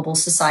for our global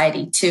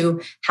society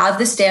to have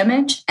this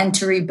damage and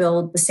to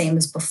rebuild the same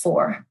as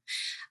before?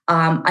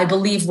 I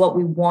believe what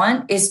we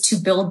want is to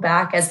build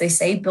back, as they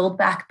say, build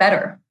back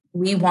better.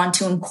 We want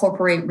to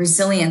incorporate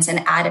resilience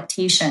and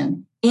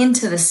adaptation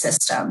into the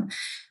system.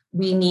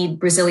 We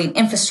need resilient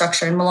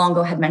infrastructure, and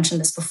Malongo had mentioned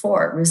this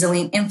before.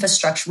 Resilient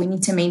infrastructure, we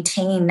need to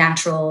maintain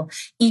natural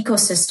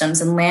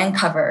ecosystems and land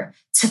cover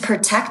to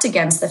protect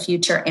against the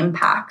future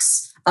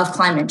impacts of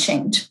climate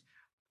change.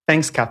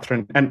 Thanks,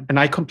 Catherine. And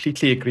I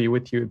completely agree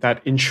with you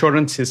that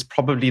insurance is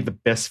probably the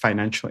best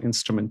financial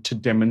instrument to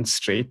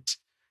demonstrate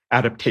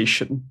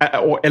adaptation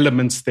or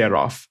elements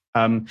thereof.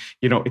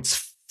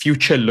 It's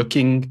future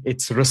looking,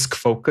 it's risk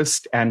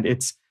focused, and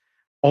it's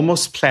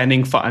almost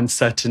planning for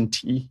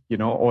uncertainty,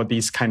 or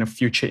these kind of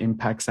future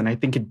impacts. And I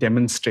think it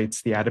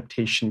demonstrates the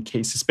adaptation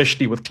case,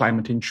 especially with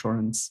climate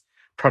insurance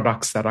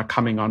products that are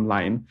coming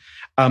online.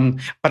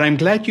 But I'm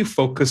glad you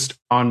focused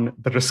on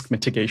the risk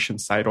mitigation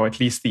side, or at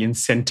least the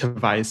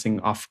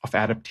incentivizing of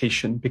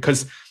adaptation,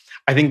 because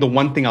I think the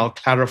one thing I'll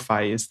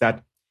clarify is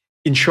that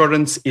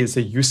insurance is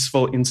a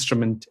useful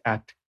instrument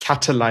at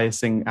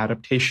catalyzing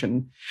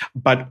adaptation,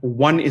 but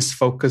one is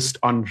focused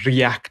on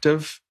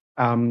reactive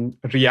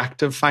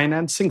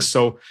financing.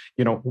 So,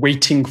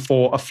 waiting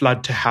for a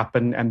flood to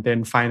happen and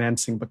then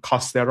financing the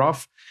cost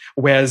thereof.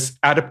 Whereas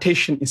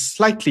adaptation is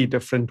slightly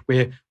different,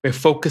 where we're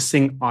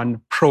focusing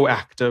on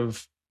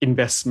proactive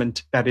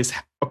investment that is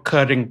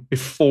occurring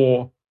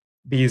before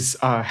these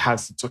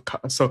hazards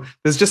occur. So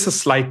there's just a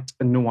slight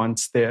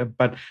nuance there,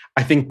 but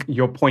I think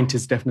your point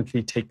is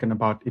definitely taken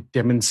about it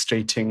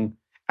demonstrating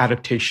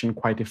adaptation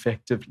quite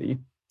effectively.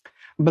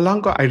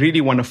 Malongo, I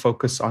really want to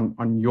focus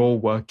on your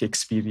work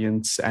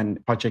experience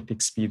and project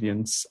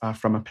experience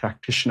from a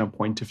practitioner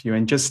point of view,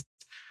 and just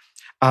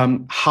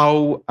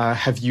how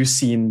have you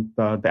seen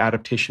the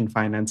adaptation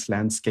finance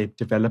landscape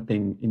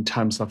developing in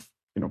terms of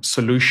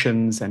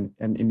solutions and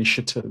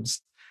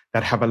initiatives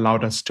that have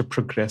allowed us to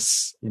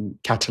progress in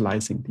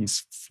catalyzing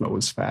these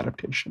flows for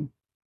adaptation?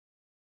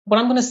 What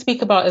I'm going to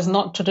speak about is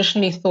not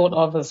traditionally thought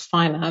of as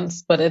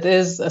finance, but it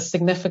is a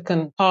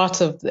significant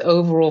part of the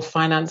overall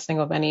financing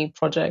of any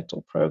project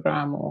or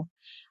program,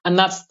 and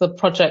that's the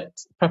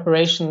project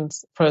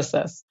preparations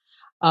process.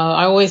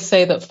 I always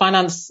say that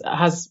finance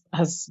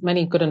has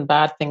many good and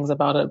bad things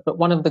about it, but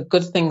one of the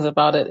good things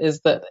about it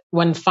is that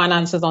when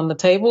finance is on the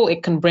table,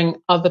 it can bring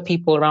other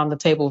people around the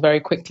table very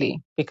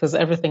quickly because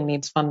everything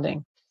needs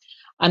funding.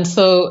 And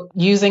so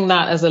using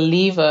that as a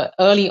lever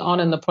early on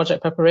in the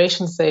project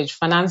preparation stage,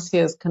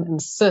 financiers can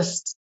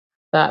insist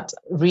that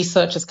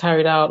research is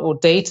carried out or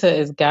data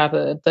is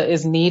gathered that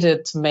is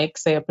needed to make,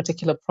 say, a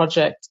particular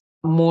project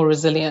more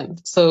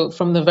resilient. So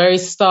from the very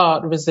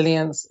start,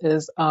 resilience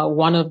is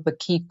one of the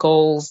key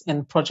goals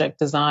in project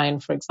design,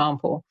 for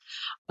example.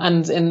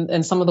 And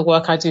in some of the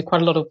work I do,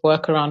 quite a lot of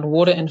work around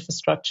water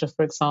infrastructure,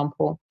 for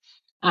example.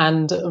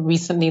 And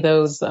recently there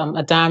was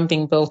a dam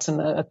being built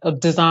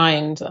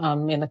designed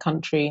in a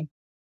country.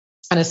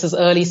 And it's this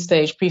early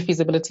stage,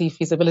 pre-feasibility,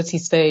 feasibility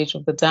stage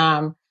of the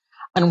dam.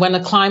 And when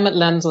a climate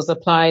lens was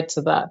applied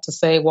to that to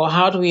say, well,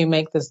 how do we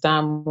make this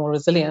dam more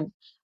resilient?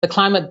 The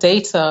climate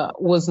data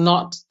was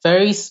not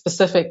very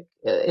specific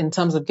in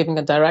terms of giving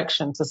a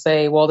direction to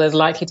say, well, there's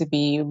likely to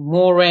be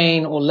more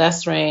rain or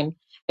less rain.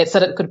 It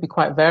said it could be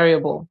quite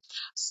variable.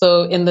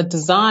 So in the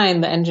design,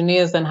 the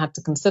engineers then had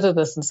to consider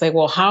this and say,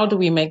 well, how do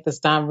we make this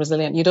dam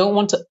resilient? You don't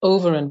want to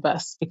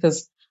overinvest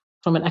because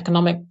from an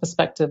economic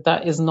perspective,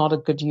 that is not a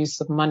good use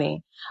of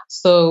money.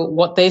 So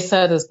what they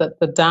said is that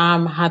the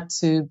dam had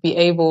to be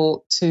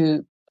able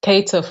to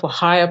cater for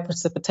higher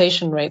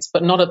precipitation rates,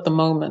 but not at the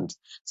moment.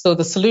 So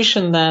the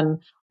solution then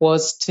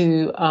was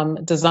to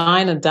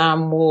design a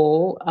dam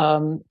wall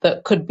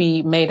that could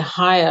be made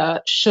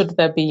higher should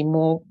there be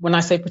more, when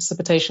I say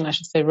precipitation, I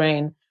should say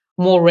rain,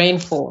 more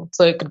rainfall,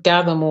 so it could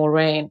gather more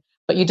rain.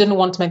 But you didn't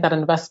want to make that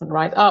investment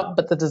right up,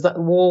 but the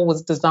wall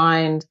was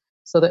designed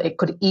so that it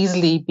could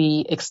easily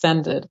be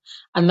extended.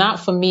 And that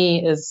for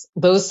me is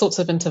those sorts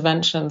of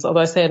interventions,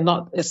 although I say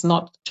it's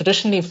not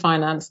traditionally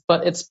financed,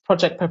 but it's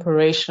project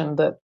preparation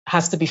that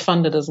has to be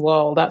funded as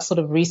well, that sort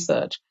of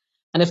research.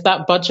 And if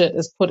that budget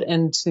is put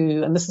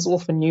into, and this is all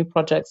for new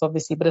projects,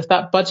 obviously, but if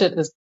that budget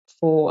is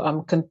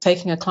for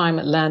taking a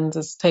climate lens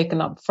is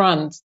taken up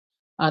front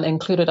and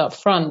included up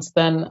front,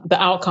 then the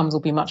outcomes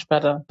will be much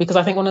better. Because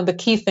I think one of the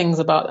key things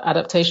about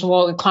adaptation,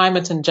 well,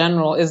 climate in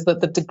general, is that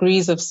the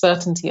degrees of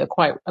certainty are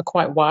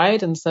quite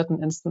wide in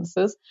certain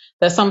instances.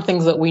 There's some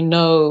things that we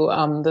know,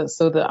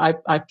 so the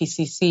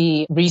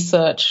IPCC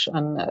research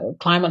and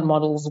climate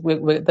models,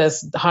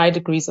 there's high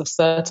degrees of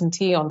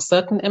certainty on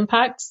certain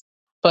impacts,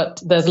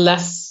 but there's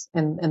less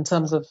in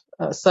terms of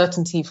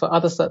certainty for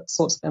other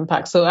sorts of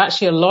impacts. So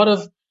actually a lot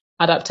of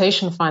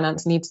adaptation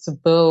finance needs to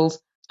build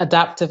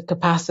adaptive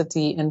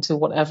capacity into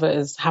whatever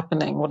is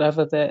happening,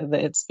 whatever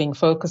it's being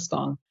focused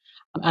on.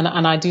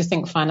 And I do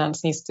think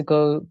finance needs to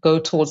go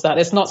towards that.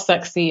 It's not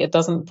sexy.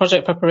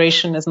 Project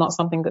preparation is not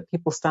something that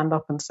people stand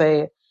up and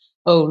say,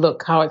 oh,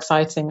 look how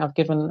exciting, I've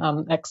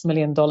given X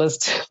million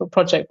dollars for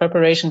project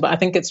preparation. But I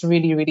think it's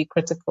really, really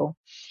critical.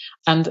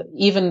 And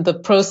even the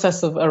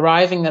process of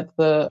arriving at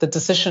the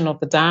decision of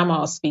the dam I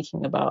was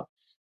speaking about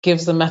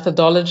gives a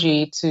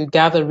methodology to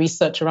gather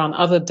research around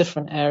other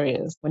different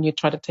areas when you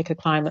try to take a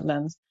climate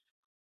lens.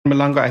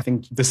 Malanga, I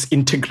think this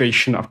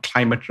integration of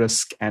climate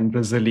risk and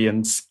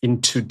resilience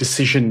into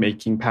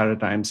decision-making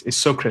paradigms is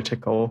so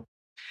critical.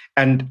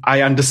 And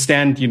I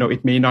understand,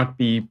 it may not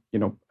be,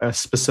 a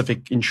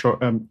specific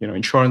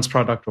insurance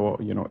product or,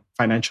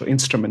 financial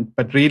instrument,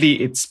 but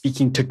really it's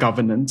speaking to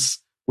governance,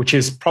 which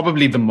is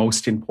probably the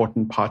most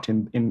important part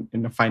in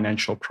the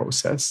financial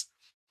process.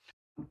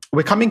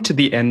 We're coming to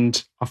the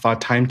end of our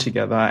time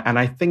together. And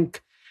I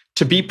think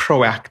to be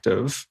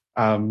proactive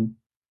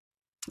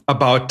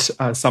about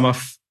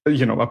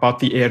about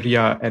the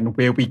area and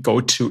where we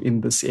go to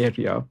in this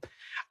area,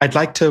 I'd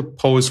like to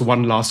pose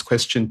one last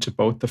question to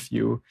both of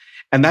you.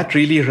 And that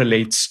really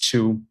relates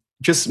to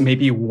just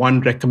maybe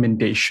one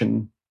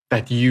recommendation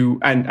that you,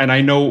 and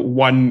I know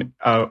one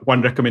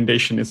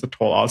recommendation is a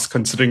tall ask,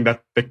 considering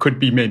that there could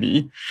be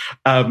many,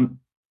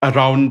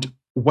 around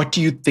what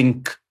do you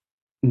think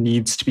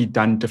needs to be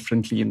done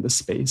differently in this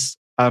space?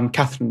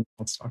 Catherine,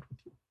 I'll start with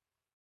you.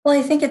 Well,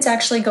 I think it's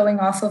actually going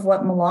off of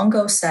what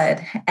Mulango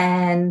said,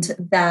 and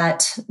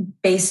that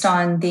based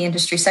on the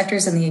industry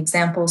sectors and the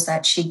examples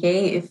that she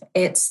gave,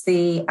 it's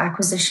the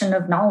acquisition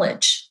of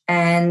knowledge.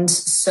 And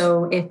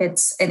so if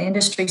it's an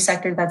industry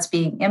sector that's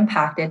being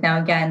impacted,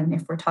 now again,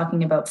 if we're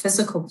talking about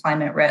physical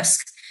climate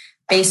risk,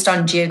 based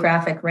on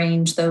geographic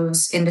range,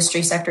 those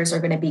industry sectors are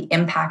going to be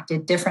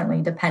impacted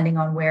differently depending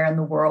on where in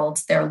the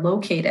world they're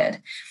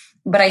located.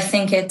 But I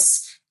think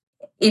it's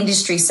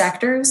industry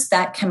sectors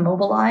that can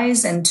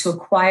mobilize and to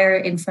acquire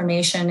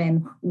information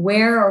in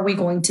where are we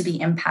going to be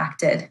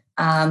impacted.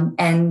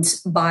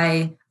 And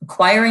by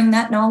acquiring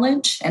that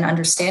knowledge and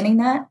understanding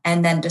that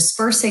and then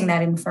dispersing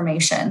that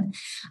information,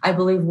 I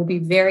believe will be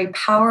very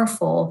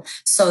powerful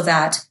so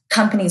that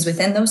companies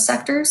within those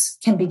sectors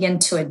can begin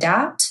to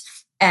adapt.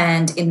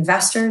 And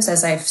investors,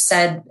 as I've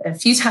said a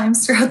few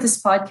times throughout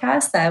this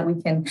podcast, that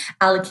we can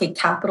allocate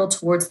capital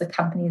towards the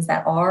companies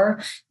that are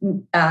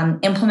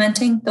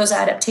implementing those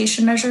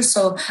adaptation measures.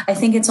 So I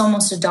think it's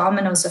almost a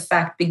dominoes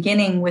effect,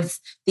 beginning with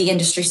the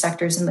industry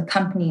sectors and the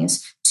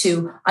companies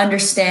to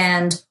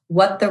understand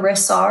what the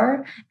risks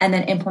are and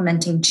then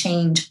implementing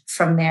change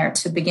from there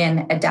to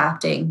begin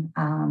adapting.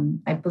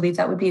 I believe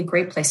that would be a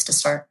great place to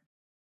start.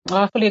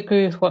 I fully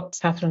agree with what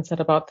Catherine said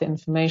about the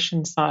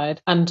information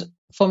side. And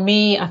for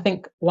me, I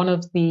think one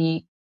of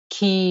the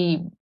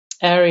key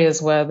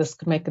areas where this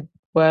could make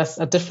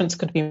a difference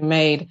could be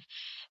made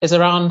is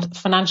around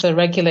financial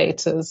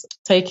regulators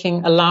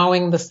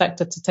allowing the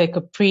sector to take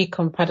a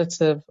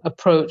pre-competitive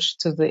approach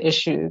to the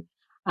issue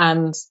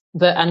and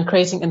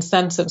creating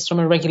incentives from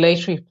a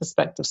regulatory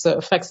perspective. So it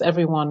affects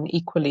everyone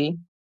equally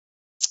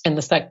in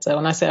the sector.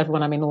 When I say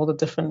everyone, I mean all the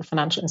different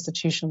financial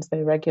institutions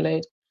they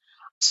regulate.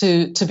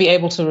 To be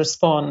able to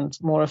respond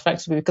more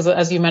effectively, because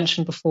as you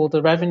mentioned before,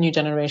 the revenue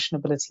generation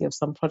ability of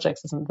some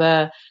projects isn't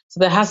there. So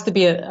there has to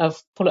be a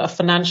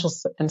financial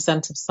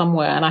incentive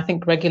somewhere. And I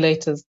think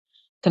regulators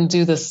can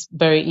do this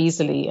very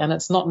easily. And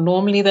it's not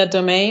normally their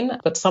domain,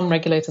 but some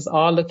regulators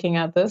are looking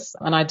at this.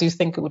 And I do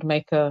think it would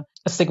make a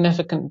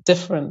significant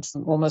difference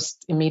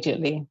almost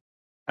immediately.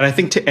 And I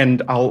think to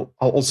end, I'll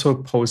also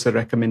pose a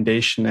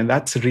recommendation. And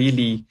that's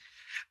really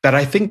that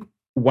I think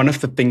one of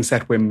the things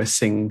that we're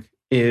missing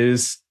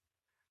is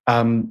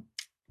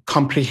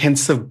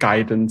comprehensive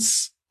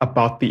guidance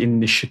about the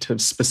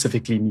initiatives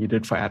specifically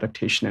needed for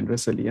adaptation and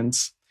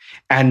resilience.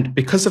 And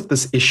because of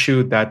this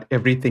issue that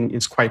everything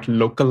is quite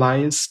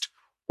localized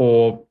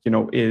or,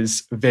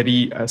 is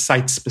very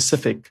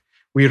site-specific,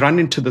 we run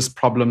into this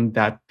problem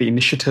that the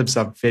initiatives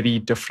are very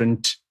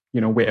different,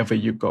 wherever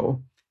you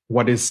go.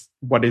 What is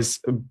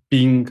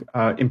being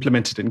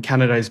implemented in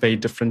Canada is very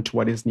different to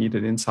what is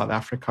needed in South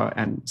Africa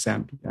and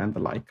Zambia and the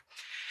like.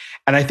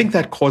 And I think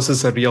that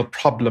causes a real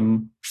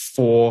problem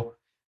for,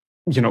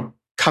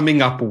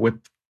 coming up with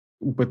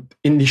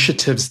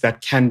initiatives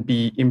that can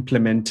be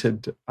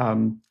implemented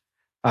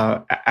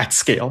at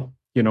scale,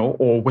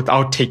 or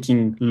without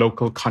taking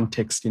local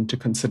context into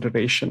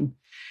consideration.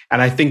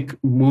 And I think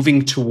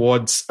moving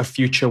towards a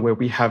future where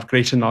we have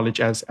greater knowledge,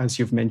 as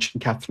you've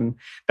mentioned, Catherine,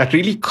 that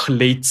really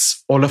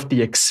collates all of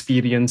the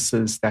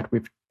experiences that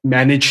we've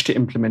managed to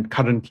implement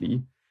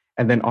currently,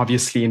 and then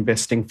obviously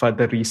investing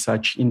further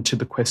research into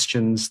the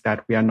questions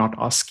that we are not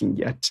asking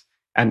yet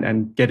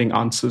and getting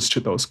answers to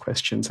those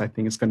questions, I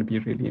think is going to be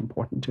really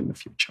important in the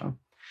future.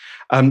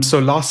 So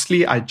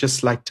lastly, I'd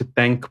just like to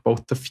thank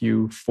both of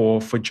you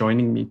for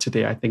joining me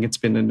today. I think it's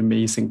been an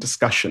amazing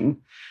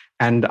discussion.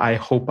 And I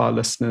hope our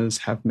listeners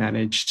have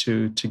managed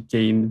to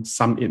gain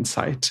some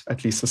insight,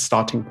 at least a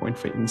starting point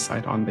for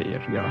insight on the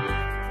area.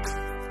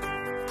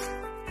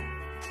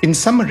 In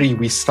summary,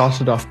 we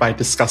started off by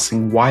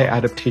discussing why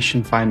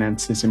adaptation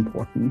finance is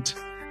important,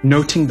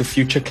 noting the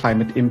future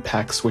climate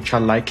impacts which are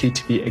likely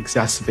to be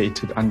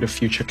exacerbated under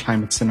future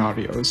climate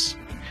scenarios.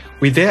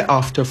 We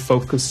thereafter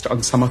focused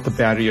on some of the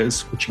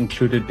barriers, which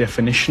included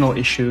definitional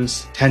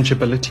issues,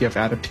 tangibility of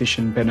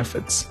adaptation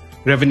benefits,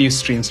 revenue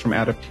streams from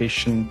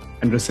adaptation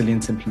and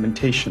resilience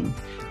implementation,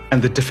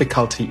 and the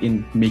difficulty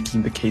in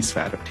making the case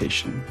for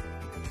adaptation.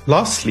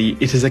 Lastly,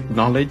 it is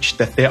acknowledged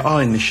that there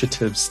are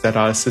initiatives that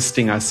are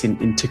assisting us in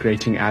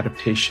integrating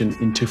adaptation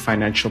into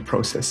financial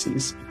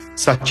processes,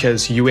 such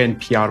as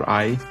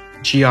UNPRI,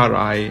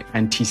 GRI,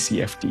 and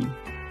TCFD.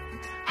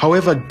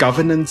 However,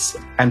 governance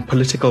and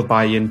political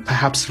buy-in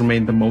perhaps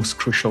remain the most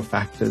crucial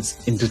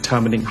factors in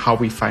determining how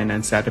we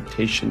finance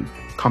adaptation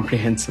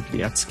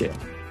comprehensively at scale.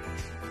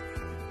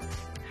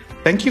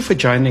 Thank you for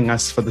joining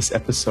us for this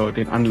episode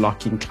in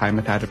Unlocking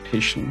Climate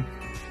Adaptation.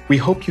 We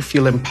hope you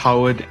feel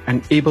empowered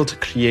and able to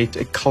create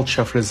a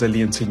culture of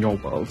resilience in your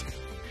world.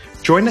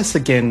 Join us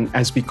again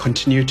as we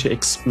continue to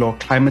explore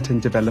climate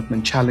and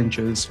development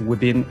challenges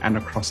within and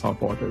across our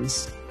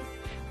borders.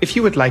 If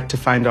you would like to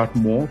find out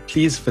more,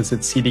 please visit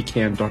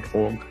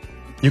cdkn.org.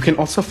 You can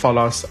also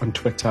follow us on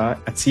Twitter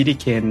at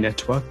CDKN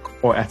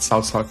Network or at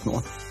South South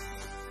North.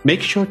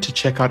 Make sure to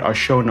check out our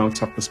show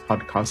notes of this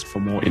podcast for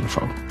more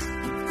info.